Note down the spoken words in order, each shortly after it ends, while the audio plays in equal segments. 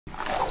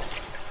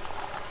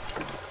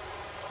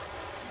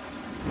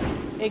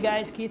Hey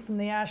guys, Keith from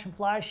the Ash and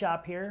Fly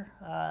Shop here.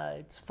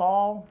 It's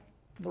fall,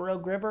 the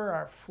Rogue River.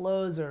 Our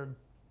flows are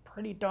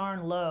pretty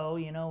darn low.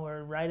 You know,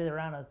 we're right at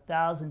around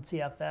 1,000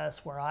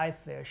 CFS where I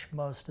fish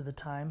most of the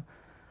time.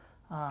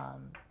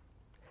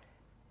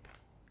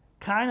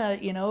 Kind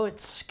of, you know,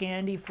 it's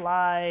Scandi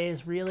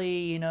flies,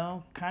 really, you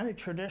know, kind of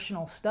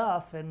traditional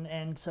stuff.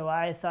 And so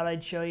I thought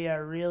I'd show you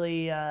a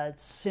really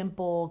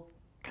simple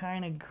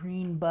kind of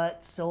green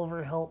butt,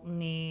 silver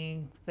Hilton-y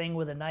thing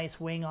with a nice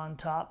wing on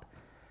top.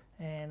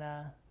 And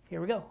here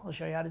we go. I'll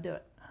show you how to do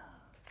it.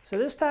 So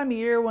this time of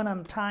year when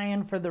I'm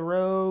tying for the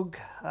Rogue,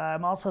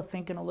 I'm also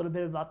thinking a little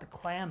bit about the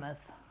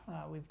Klamath.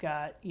 We've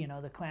got, you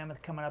know, the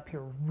Klamath coming up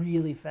here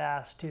really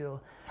fast too.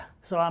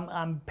 So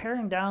I'm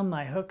paring down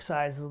my hook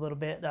sizes a little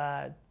bit.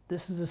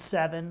 This is a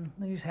 7.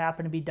 These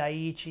happen to be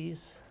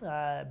Daiichis,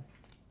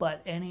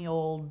 but any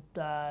old,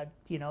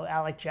 you know,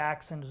 Alec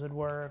Jacksons would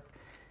work.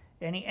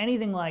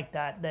 Anything like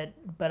that.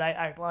 But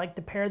I like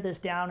to pare this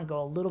down and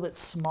go a little bit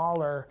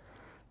smaller,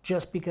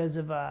 just because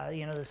of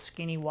you know, the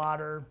skinny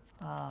water,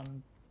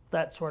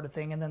 that sort of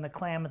thing. And then the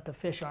Klamath, the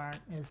fish aren't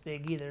as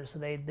big either, so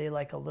they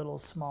like a little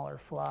smaller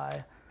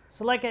fly.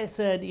 So like I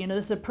said, you know,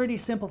 this is a pretty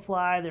simple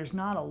fly. There's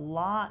not a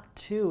lot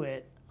to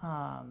it.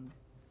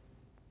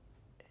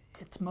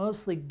 It's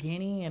mostly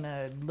guinea and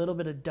a little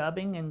bit of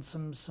dubbing and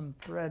some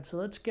thread. So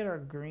let's get our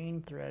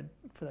green thread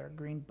for our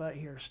green butt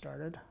here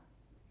started.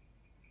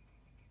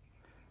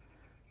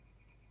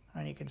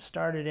 And you can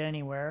start it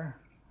anywhere.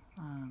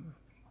 I'm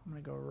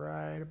going to go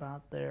right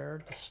about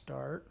there to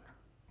start.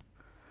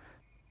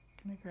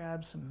 I'm going to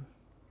grab some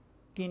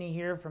guinea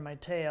here for my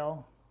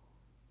tail.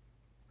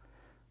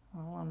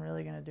 All I'm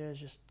really going to do is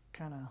just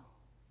kind of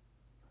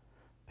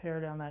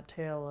pare down that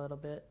tail a little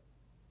bit.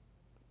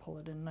 Pull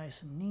it in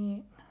nice and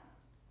neat.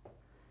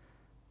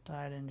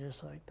 Tie it in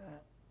just like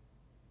that.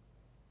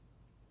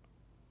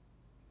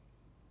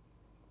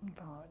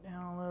 Follow it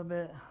down a little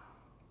bit.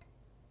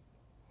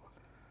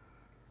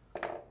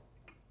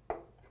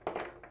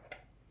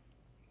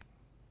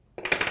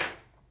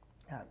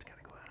 It's got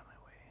to go out of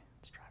my way.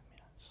 It's driving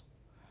me nuts.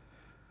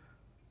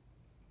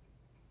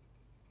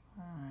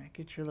 Alright,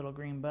 get your little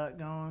green butt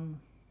going.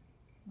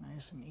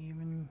 Nice and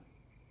even.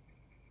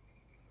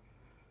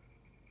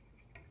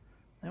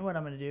 Then what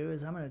I'm going to do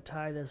is I'm going to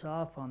tie this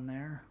off on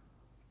there,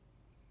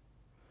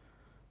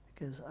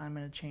 because I'm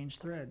going to change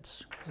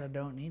threads, because I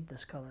don't need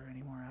this color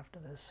anymore after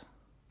this.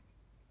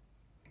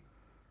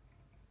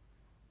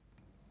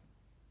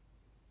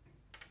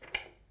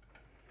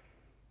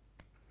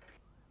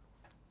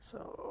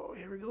 So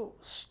here we go.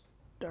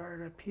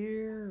 Start up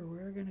here.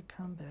 We're going to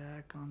come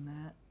back on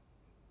that.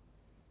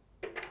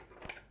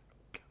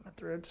 Got my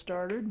thread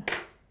started.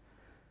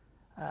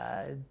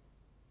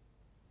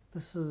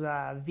 This is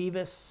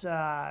Vise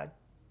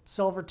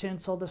silver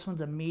tinsel. This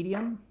one's a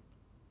medium.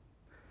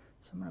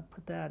 So I'm going to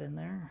put that in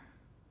there.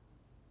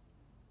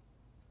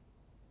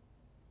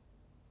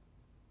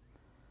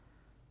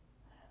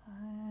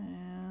 I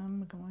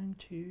am going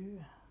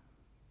to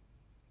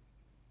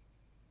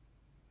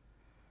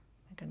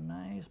a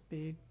nice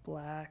big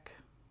black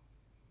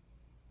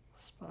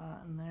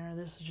spot in there.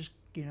 This is just,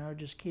 you know,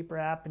 just keep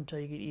wrap until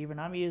you get even.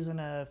 I'm using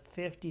a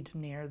 50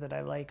 denier that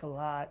I like a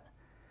lot.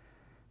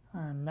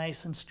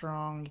 Nice and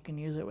strong. You can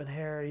use it with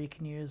hair. You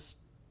can use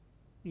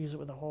it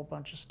with a whole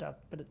bunch of stuff,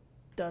 but it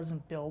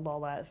doesn't build all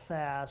that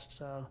fast.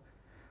 So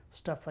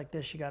stuff like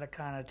this, you got to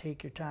kind of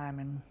take your time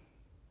and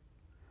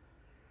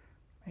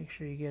make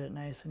sure you get it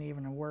nice and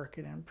even and work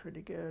it in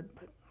pretty good.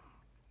 But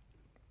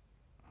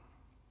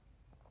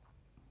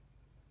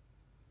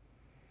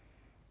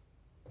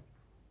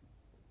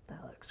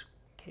that looks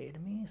okay to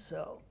me,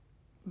 so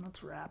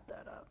let's wrap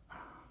that up.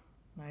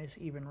 Nice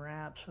even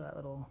wraps for that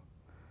little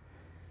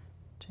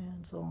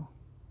tinsel.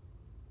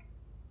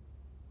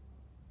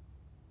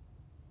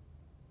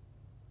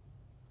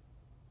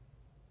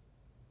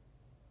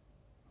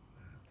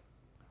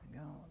 There we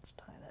go. Let's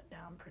tie that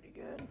down pretty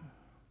good.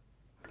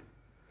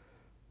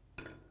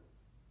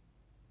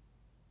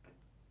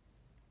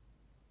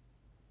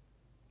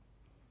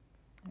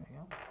 There we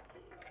go.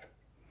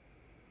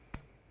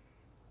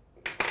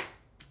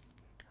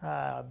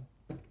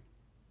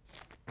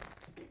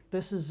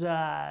 This is,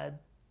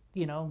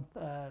 you know,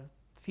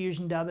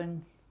 fusion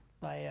dubbing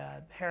by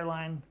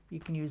Hairline. You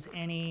can use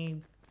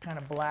any kind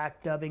of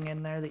black dubbing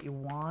in there that you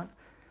want.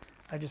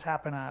 I just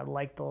happen to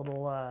like the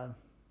little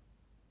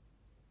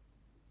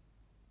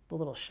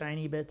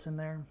shiny bits in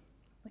there.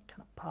 They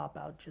kind of pop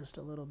out just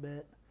a little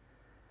bit.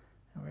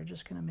 And we're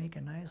just going to make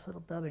a nice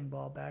little dubbing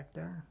ball back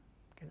there.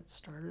 Get it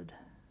started.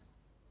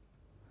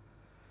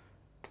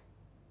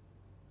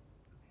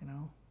 You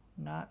know,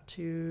 not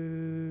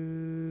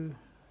too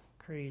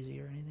crazy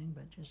or anything,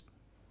 but just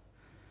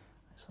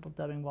a nice little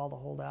dubbing ball to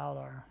hold out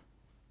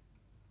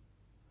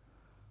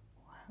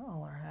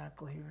all our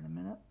hackle here in a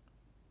minute.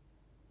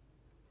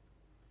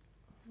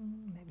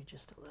 Maybe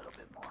just a little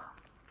bit more.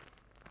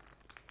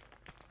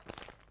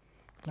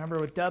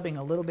 Remember, with dubbing,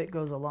 a little bit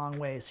goes a long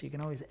way, so you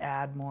can always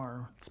add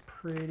more. It's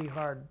pretty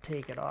hard to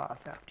take it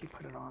off after you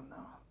put it on,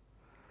 though.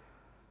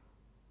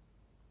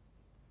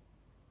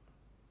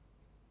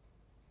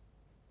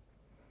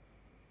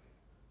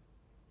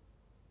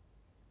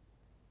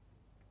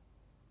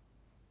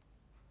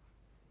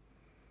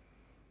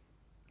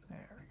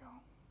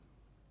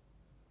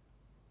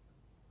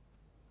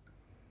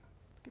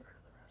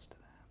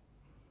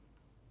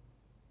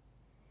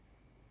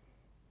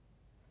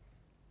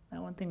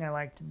 one thing I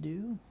like to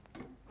do,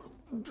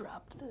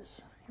 dropped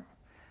this here.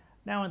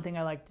 Now one thing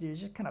I like to do is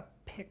just kind of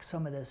pick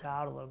some of this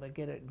out a little bit,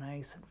 get it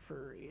nice and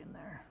furry in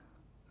there.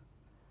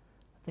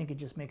 I think it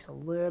just makes a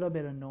little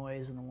bit of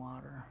noise in the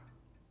water.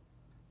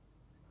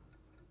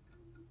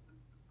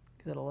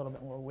 Gives it a little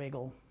bit more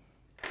wiggle.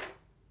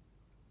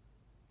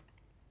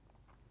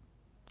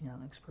 Yeah,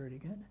 looks pretty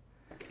good.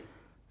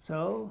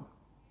 So,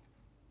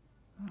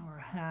 our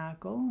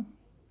hackle.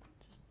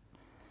 Just,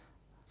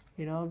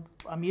 you know,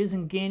 I'm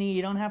using guinea.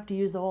 You don't have to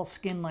use the whole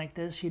skin like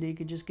this. You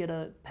could just get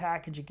a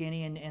package of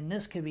guinea, and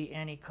this could be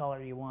any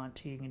color you want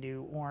to. You can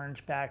do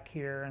orange back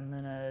here, and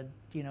then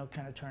you know,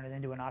 kind of turn it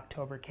into an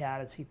October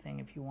caddisy thing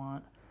if you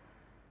want.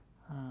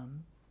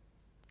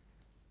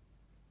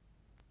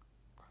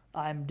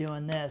 I'm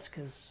doing this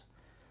because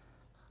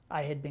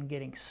I had been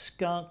getting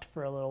skunked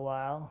for a little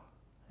while,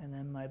 and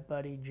then my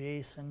buddy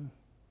Jason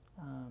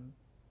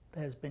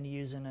has been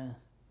using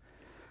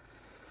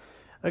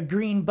a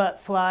green butt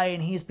fly,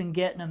 and he's been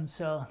getting them,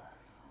 so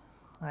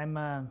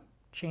I'm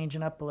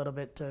changing up a little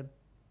bit to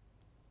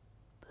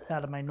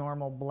out of my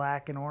normal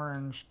black and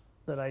orange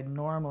that I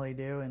normally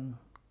do, and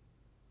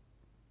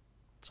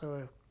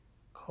so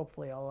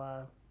hopefully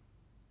I'll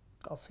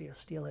see a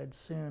steelhead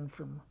soon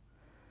from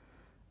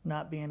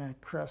not being a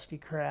crusty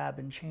crab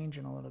and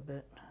changing a little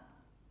bit.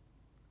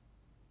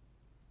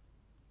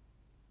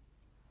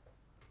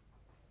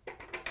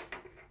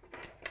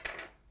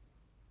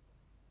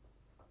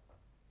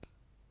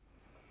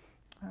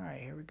 All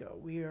right, here we go.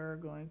 We are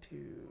going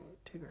to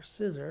take our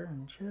scissor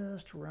and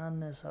just run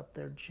this up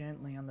there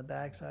gently on the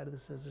back side of the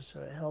scissor so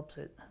it helps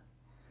it.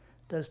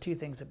 Does two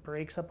things. It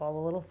breaks up all the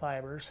little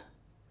fibers,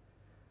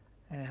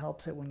 and it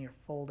helps it when you're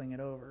folding it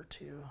over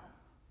too.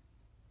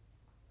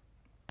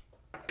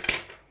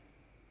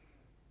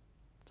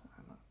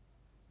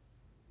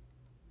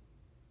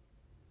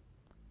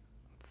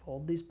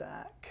 Fold these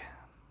back.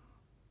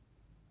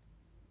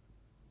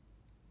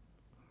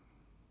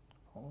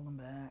 Fold them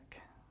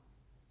back.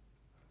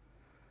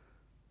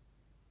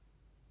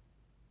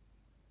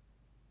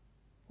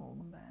 Fold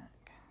them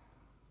back.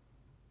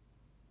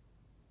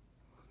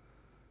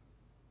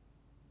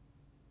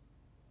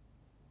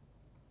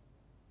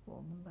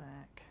 Fold them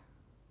back.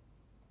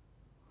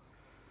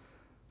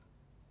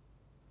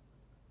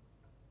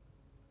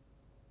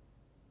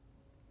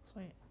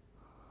 Sweet.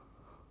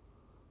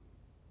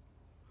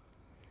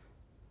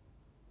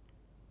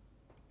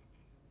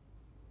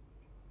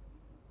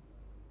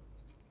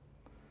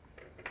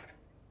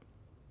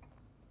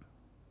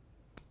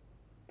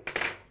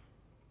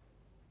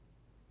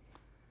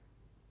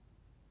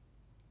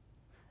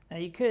 Now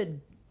you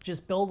could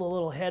just build a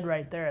little head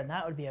right there, and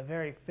that would be a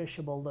very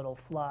fishable little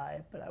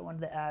fly, but I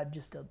wanted to add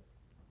just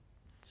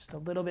a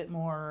little bit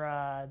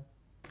more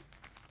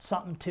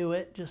something to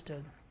it, just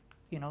to,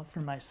 you know, for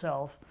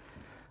myself.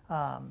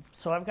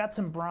 So I've got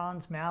some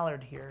bronze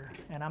mallard here,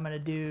 and I'm going to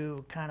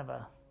do kind of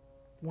a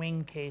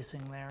wing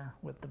casing there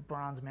with the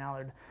bronze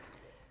mallard.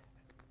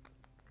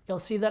 You'll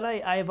see that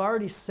I've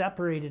already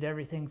separated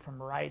everything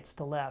from rights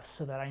to lefts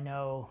so that I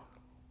know,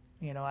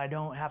 you know, I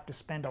don't have to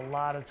spend a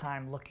lot of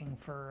time looking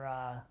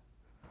for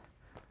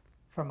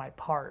my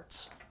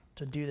parts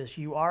to do this.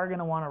 You are going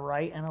to want a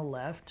right and a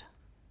left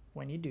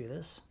when you do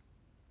this.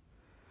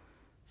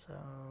 So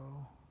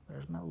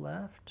there's my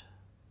left.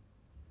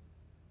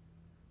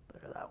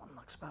 There, that one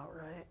looks about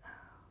right.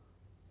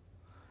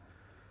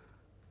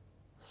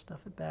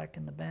 Stuff it back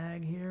in the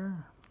bag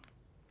here.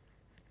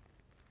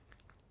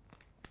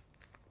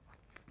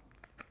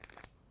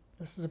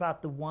 This is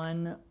about the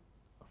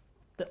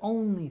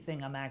only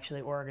thing I'm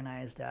actually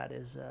organized at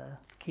is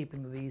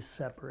keeping these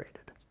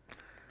separated.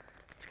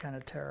 It's kind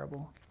of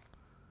terrible.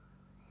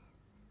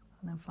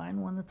 And then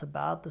find one that's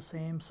about the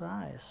same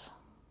size.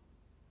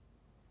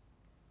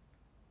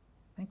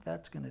 I think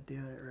that's going to do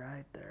it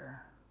right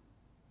there.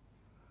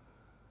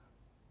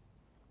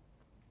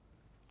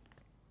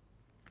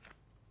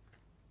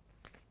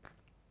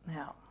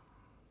 Now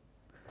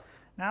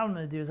what I'm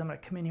going to do is I'm going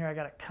to come in here. I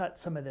got to cut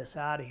some of this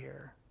out of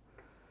here.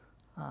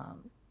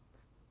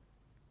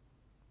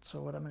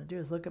 So what I'm going to do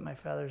is look at my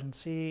feathers and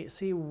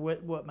see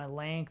what my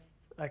length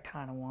I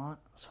kind of want.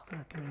 So I'm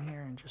going to come in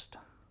here and just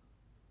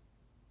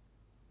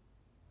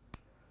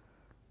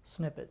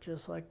snip it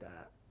just like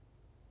that.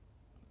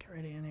 Get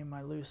rid of any of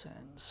my loose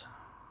ends.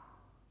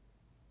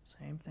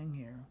 Same thing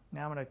here.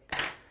 Now I'm going to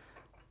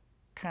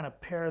kind of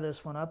pair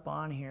this one up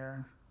on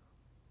here.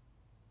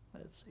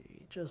 Let's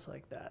see, just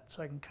like that.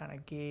 So I can kind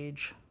of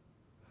gauge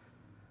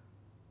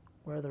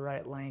where the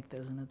right length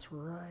is, and it's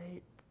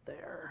right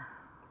there.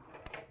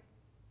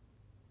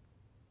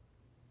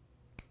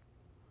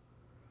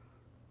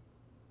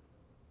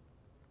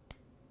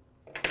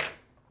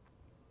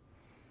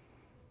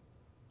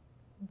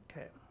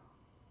 Okay.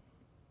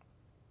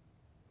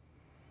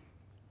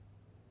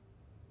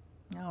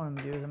 Now what I'm going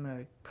to do is I'm going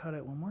to cut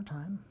it one more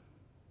time.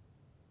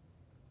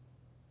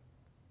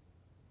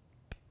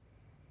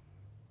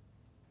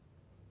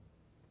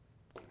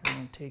 I'm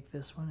going to take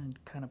this one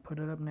and kind of put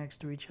it up next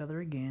to each other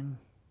again.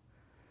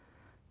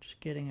 Just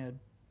getting a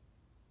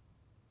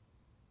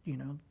you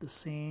know, the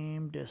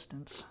same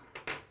distance.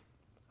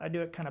 I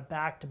do it kind of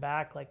back to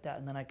back like that,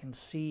 and then I can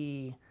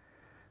see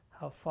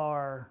how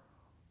far,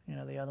 you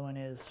know, the other one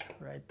is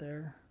right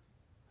there.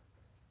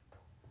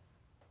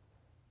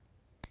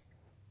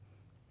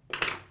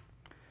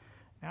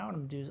 Now what I'm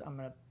going to do is I'm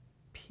going to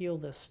peel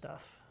this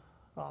stuff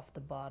off the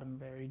bottom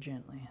very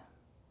gently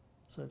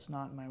so it's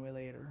not in my way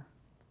later.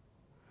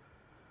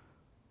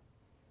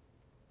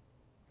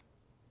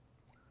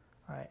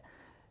 All right.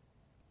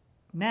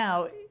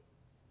 Now,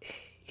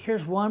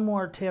 here's one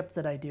more tip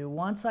that I do.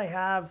 Once I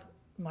have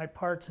my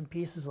parts and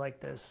pieces like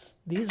this,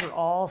 these are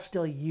all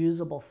still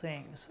usable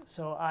things.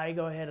 So I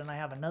go ahead and I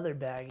have another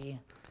baggie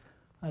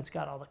that's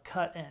got all the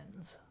cut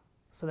ends,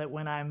 so that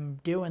when I'm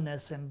doing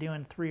this and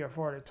doing 3 or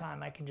 4 at a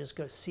time, I can just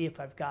go see if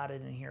I've got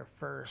it in here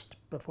first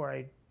before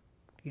I,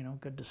 you know,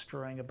 go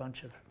destroying a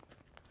bunch of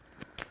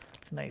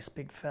nice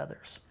big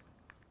feathers.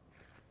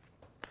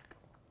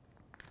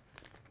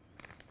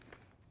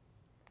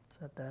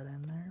 Set that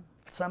in there.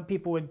 Some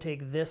people would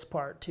take this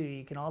part too.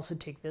 You can also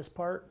take this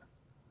part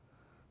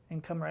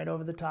and come right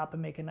over the top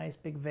and make a nice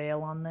big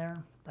veil on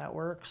there. That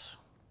works.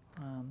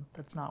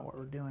 That's not what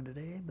we're doing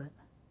today, but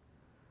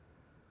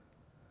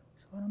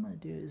so what I'm going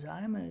to do is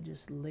I'm going to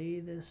just lay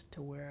this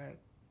to where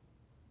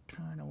I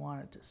kind of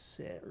want it to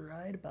sit,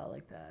 right about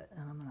like that,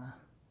 and I'm going to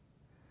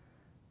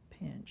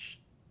pinch,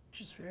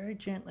 just very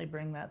gently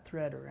bring that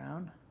thread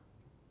around.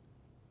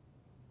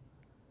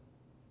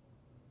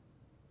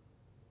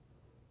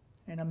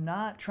 And I'm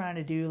not trying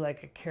to do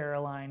like a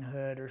Caroline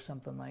hood or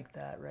something like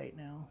that right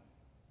now,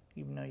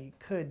 even though you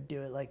could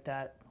do it like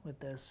that with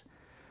this.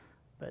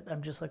 But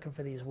I'm just looking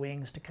for these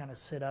wings to kind of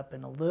sit up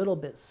and a little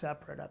bit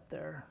separate up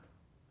there.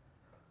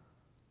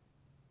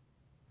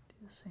 Do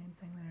the same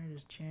thing there,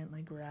 just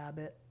gently grab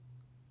it.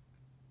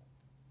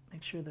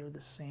 Make sure they're the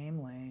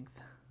same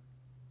length.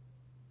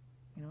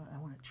 You know what, I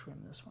want to trim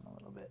this one a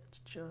little bit. It's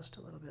just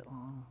a little bit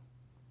long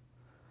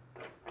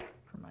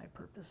for my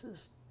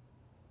purposes.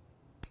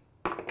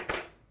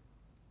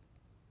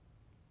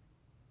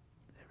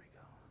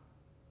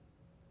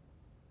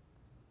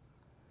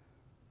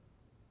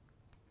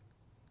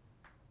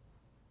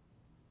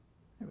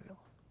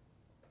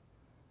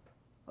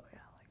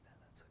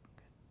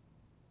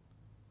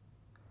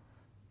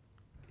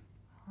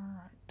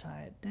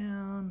 Tie it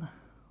down.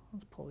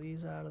 Let's pull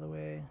these out of the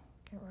way,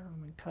 get rid of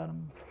them and cut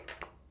them.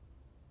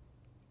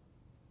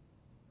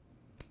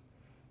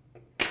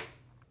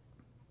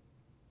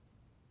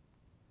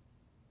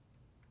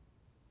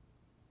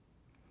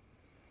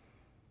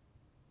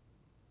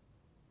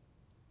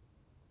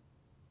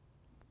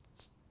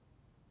 It's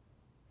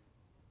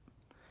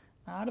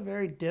not a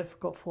very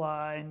difficult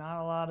fly,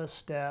 not a lot of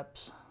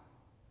steps,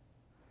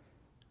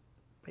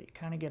 but you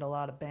kind of get a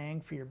lot of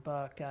bang for your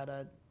buck out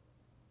of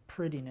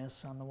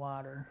prettiness on the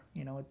water,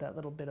 you know, with that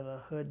little bit of a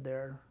hood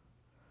there.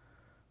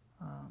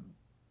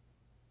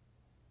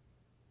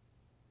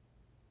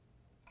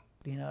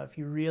 You know, if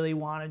you really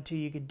wanted to,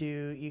 you could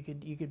do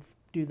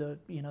the,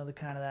 you know, the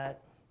kind of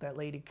that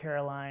Lady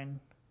Caroline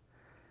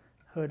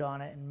hood on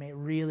it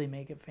and really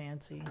make it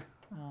fancy.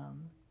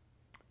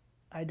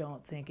 I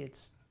don't think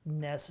it's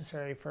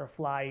necessary for a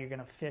fly you're going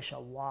to fish a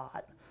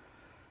lot.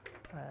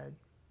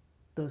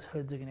 Those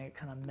hoods are going to get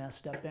kind of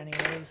messed up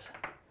anyways.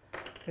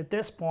 At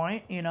this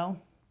point, you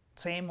know,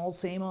 same old,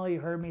 you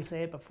heard me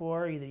say it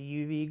before, either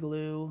UV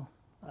glue,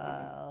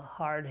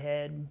 hard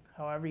head,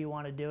 however you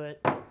want to do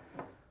it.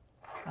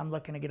 I'm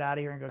looking to get out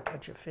of here and go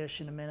catch a fish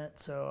in a minute,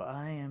 so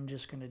I am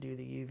just going to do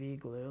the UV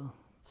glue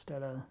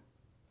instead of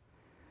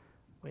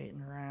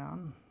waiting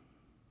around.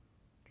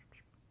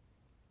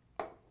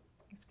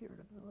 Let's get rid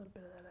of a little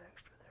bit of that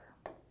extra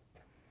there.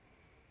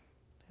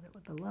 Hit it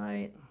with the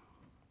light.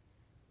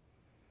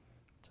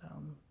 So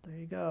there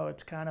you go.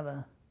 It's kind of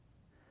a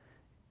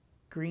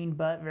green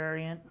butt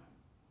variant.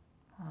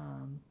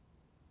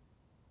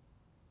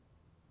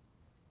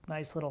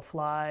 Nice little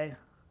fly,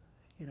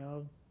 you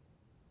know,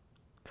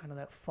 kind of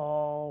that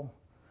fall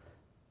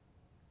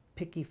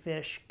picky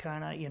fish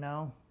kind of, you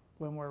know,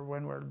 when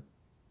we're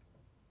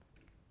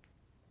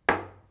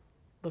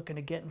looking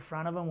to get in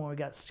front of them when we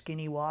got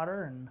skinny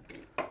water. And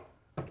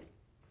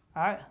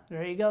all right,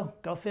 there you go.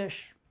 Go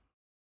fish.